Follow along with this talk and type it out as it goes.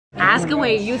Ask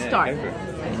away, you start.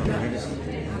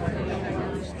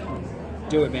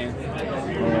 Do it, man.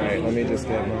 Alright, let me just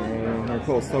get more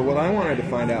cool. So what I wanted to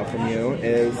find out from you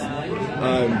is,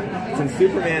 since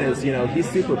Superman is, he's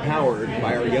super powered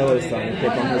by our yellow sun, and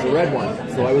Krypton has a red one.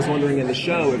 So I was wondering in the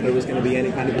show if there was going to be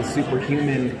any kind of a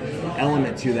superhuman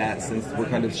element to that, since we're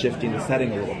kind of shifting the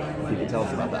setting a little bit. If you could tell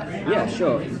us about that. Yeah,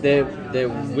 sure. There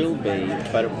will be,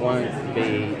 but it won't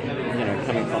be,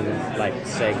 coming from like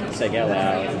Segel,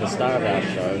 the star of our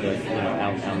show,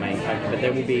 our main character. But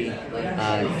there will be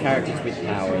characters with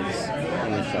powers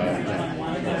in the show.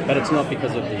 Yeah. But it's not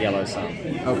because of the yellow sun.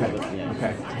 Okay. Yeah.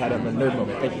 Okay. Had a nerd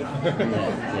moment. Thank you.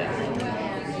 Yeah.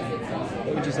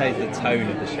 What would you say is the tone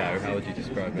of the show? How would you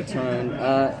describe it? The tone,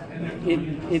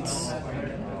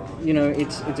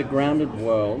 it's a grounded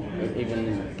world,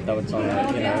 even though it's on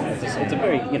it's a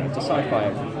very it's a sci-fi,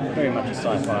 very much a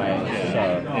sci-fi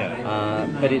show. Yeah.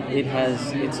 But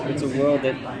it's a world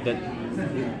that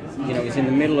is in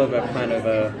the middle of a kind of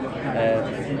a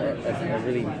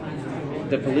really,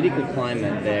 the political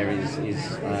climate there is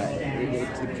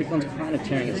Krypton's kind of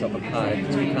tearing itself apart.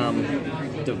 It's become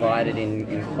divided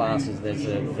in classes. There's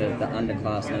the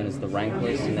underclass known as the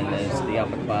rankless, and then there's the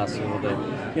upper class, or the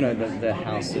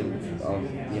house of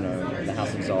the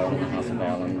house of Zod and the house of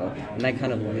El, and they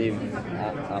kind of live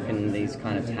up in these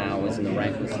kind of towers, and the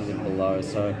rankless live below.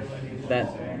 So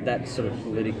that sort of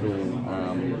political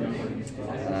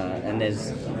and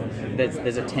there's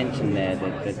a tension there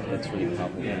that's really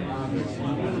palpable.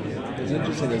 It's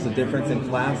interesting. There's a difference in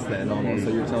class then, almost.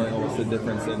 So you're telling almost a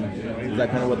difference in. Is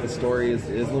that kind of what the story is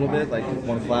a little bit, like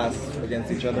one class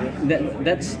against each other?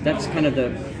 That's kind of the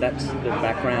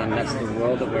background. That's the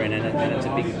world that we're in, and it's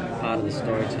a big part of the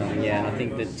storytelling. Yeah, and I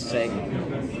think that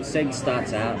Seg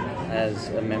starts out as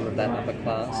a member of that upper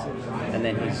class, and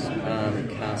then he's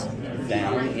cast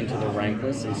down into the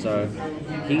rankless, and so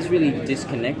he's really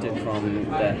disconnected from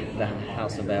the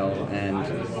House of El and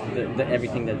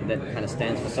everything that kind of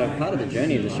stands for. So part of the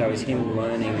journey of the show is him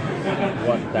learning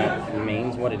what that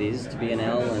means, what it is to be an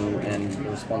El, and the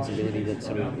responsibility that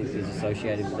sort of is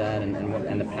associated with that,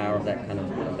 and the power of that kind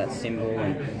of that symbol.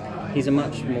 And he's a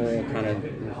much more kind of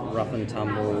rough and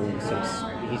tumble sort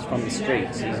of. He's from the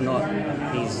streets. He's not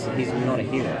a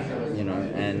hero,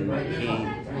 and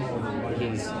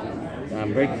he's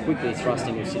very quickly thrust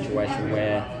into a situation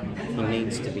where he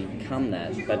needs to become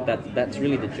that. But that's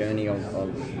really the journey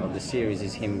of the series,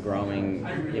 is him growing.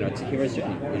 It's a hero's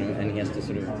journey, and he has to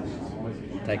sort of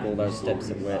take all those steps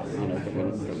that we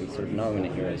sort of know in a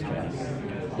hero's journey.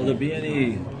 Will there be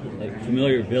any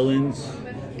familiar villains?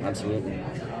 Absolutely.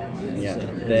 Yeah.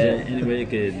 Is there any way you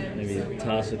could maybe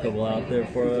toss a couple out there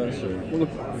for us? Or? Well, look,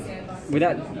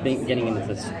 without getting into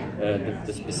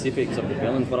the specifics of the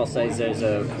villains, what I'll say is as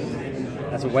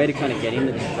a way to kind of get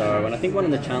into the show, and I think one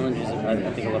of the challenges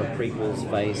I think a lot of prequels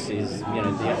face is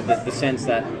the sense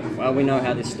that, well, we know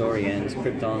how this story ends.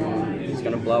 Krypton is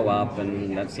going to blow up,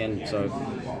 and that's the end. So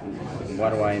why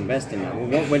do I invest in that? Well,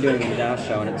 what we're doing with our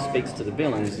show, and it speaks to the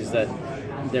villains, is that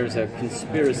there is a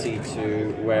conspiracy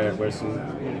to where some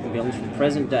villains from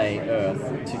present-day Earth,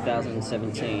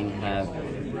 2017, have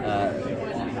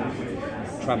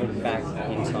travelled back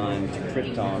in time to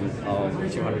Krypton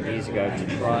of 200 years ago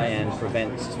to try and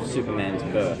prevent Superman's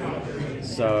birth.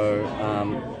 So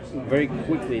very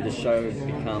quickly the show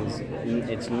becomes,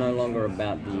 it's no longer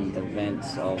about the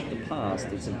events of the past,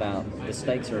 it's about, the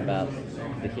stakes are about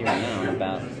the here and now, and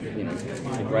about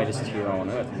the greatest hero on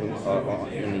Earth, or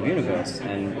in the universe,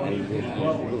 and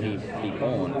will he be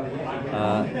born?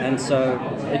 And so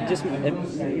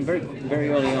very very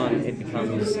early on it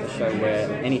becomes a show where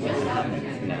anything can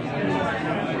happen now.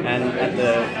 And at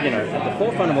the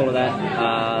forefront of all of that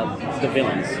are the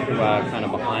villains who are kind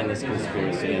of behind this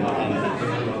conspiracy, and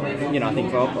I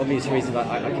think for obvious reasons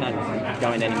I can't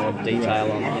go into any more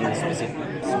detail in the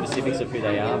specifics of who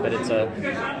they are, but it's a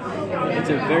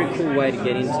very cool way to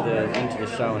get into the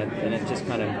show, and it just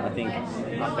kind of, I think,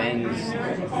 upends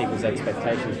people's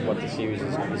expectations of what the series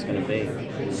is going to be.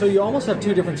 So you almost have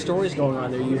two different stories going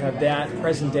on there. You have that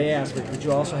present day aspect, but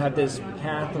you also have this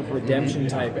path of redemption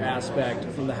type aspect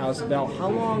from the House of El. How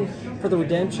long, for the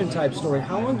redemption type story,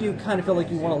 how long do you kind of feel like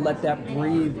you want to let that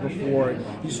breathe before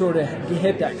you sort of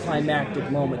hit that climactic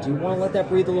moment? Do you want to let that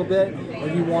breathe a little bit, or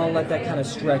do you want to let that kind of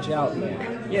stretch out more?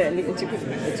 Yeah, it's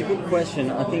a good question.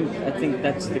 I think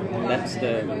that's the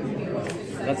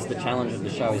challenge of the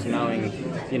show, is knowing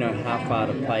how far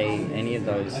to play any of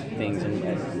those things,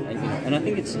 and I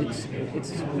think it's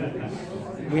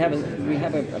we have a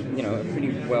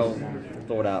pretty well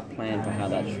thought out plan for how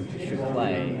that should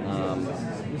play,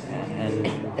 and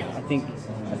I think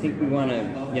we want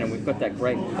to, we've got that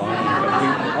great bond,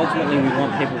 but ultimately we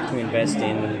want people to invest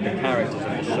in the characters of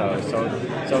the show.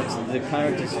 So it's the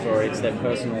character story, it's their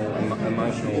personal,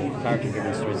 emotional,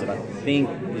 character-driven stories that I think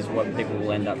is what people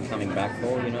will end up coming back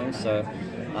for, you know. So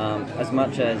as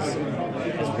much as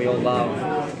we all love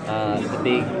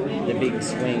the big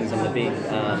swings and the big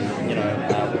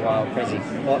wild, crazy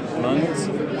plot moments,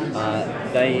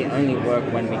 they only work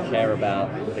when we care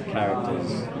about the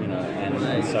characters, you know,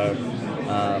 and so.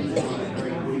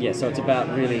 So it's about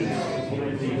really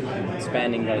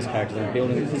expanding those characters and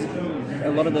building, because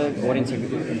a lot of the audience are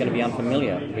going to be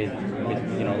unfamiliar with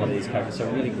you know, a lot of these characters. So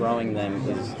really growing them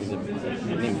is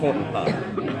an important part.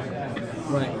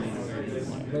 Right.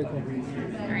 Very cool.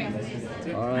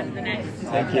 All right. The next.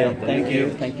 Thank you. Thank you.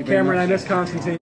 Thank you very Cameron, much. I miss Constantine.